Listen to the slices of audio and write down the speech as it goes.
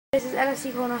This is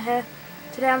LSC Corner here.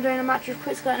 Today I'm doing a match of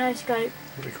quickscope noscope.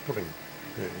 Recording.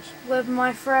 Yes. With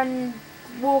my friend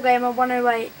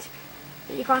wargamer108.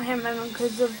 But you can't hear him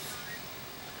because of.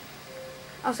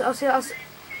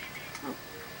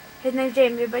 His name's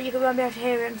Jamie, but you won't be able to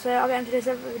hear him, so I'll get into this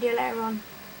video later on.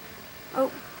 Oh,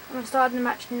 I'm going to start the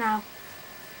match now.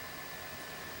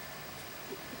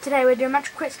 Today we're doing a match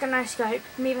of quickscope noscope,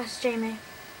 me versus Jamie.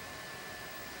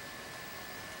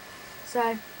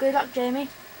 So, good luck, Jamie.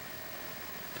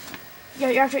 Yeah,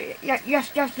 you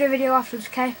have to do a video afterwards,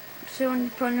 okay? So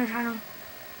put on your channel.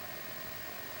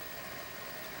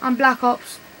 I'm Black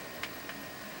Ops.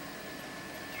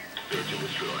 Search and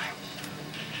destroy.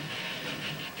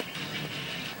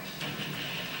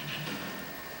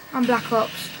 I'm Black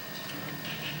Ops.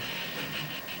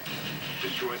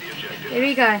 Destroy the objective. Here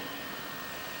we go.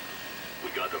 We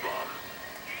got the bomb.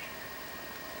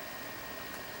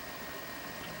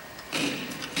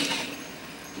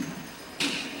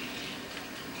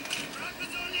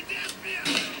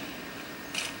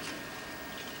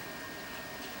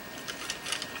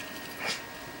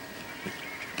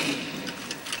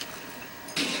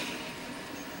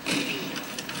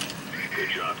 Good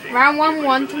job, team. Round Get ready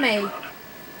 1-1 for to the next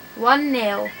me. round.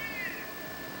 1-0.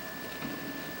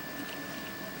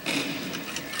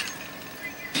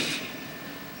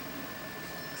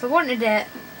 So I wanted it.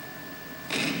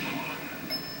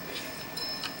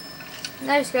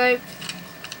 No scope.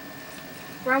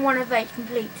 Round 1 of 8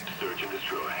 complete. Search and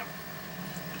destroy.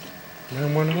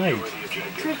 Round 1 of 8. Destroy the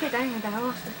objective. Should put down with that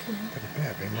after two. But it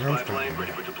better be my Spy round's plane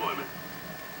ready back. for deployment.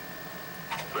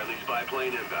 Friendly spy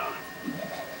plane inbound.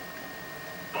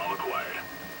 Bomb acquired.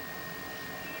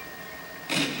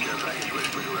 Care package ready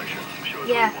for direction. Show us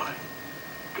Yeah. where you want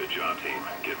it. Good job, team.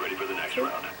 Get ready for the next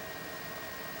round.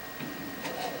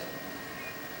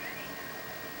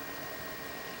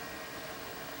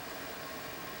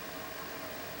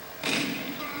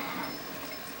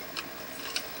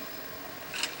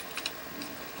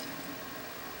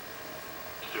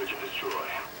 Search and destroy.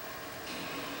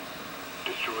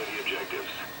 Destroy the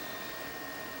objectives.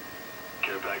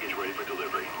 Care package ready for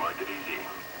delivery. Marked it easy.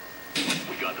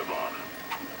 We got the bomb.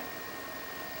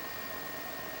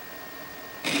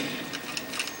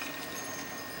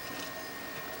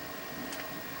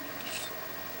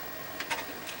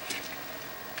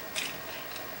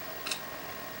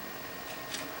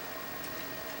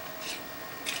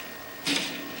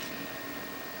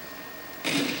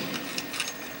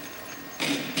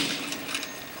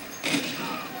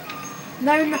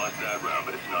 No, We no. lost that round,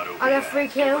 but it's not over I got yet. free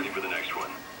Get kill. ready for the next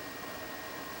one.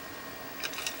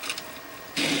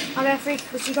 I'll get free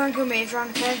because you can't kill me this round,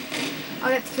 okay? I'll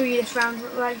get to kill you this round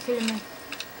without you killing me.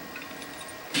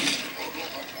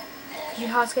 You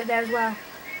hard to get there as well.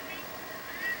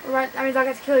 Alright, that means I'll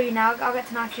get to kill you now. I'll get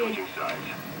to knife you. Switching sides.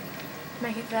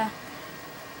 Make it fair.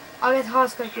 I'll get to hard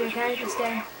scope you, okay? This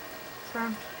game. This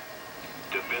round.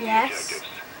 Defend Yes. the objectives.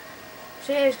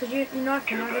 So it is because you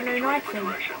knifed me. Care I didn't know you package ready knifed for him.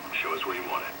 direction. Show us where you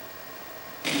want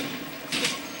it.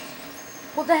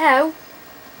 What the hell?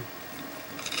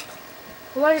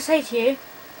 What did I just say to you?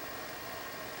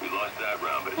 We lost that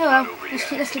round, but it's Oh well, not over let's yet.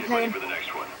 keep Get ready playing. for the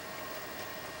next one.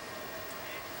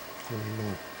 How many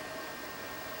more?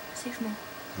 6 more.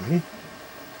 How many?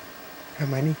 How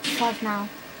many? 5 now.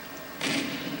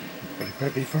 But it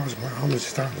better be fast. My arm is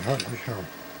starting to hurt like hell.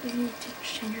 You need to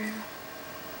change your arrow.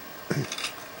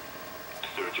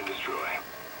 Search and destroy.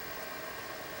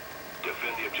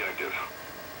 Defend the objective.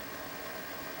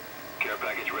 Care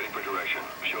package ready for direction.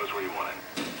 Show us where you want it.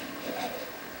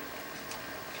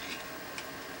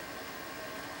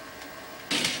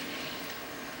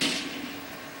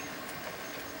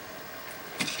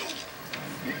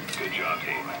 Good job,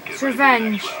 team. Get It's ready for the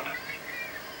revenge. next round.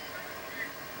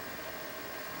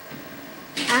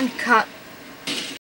 And cut.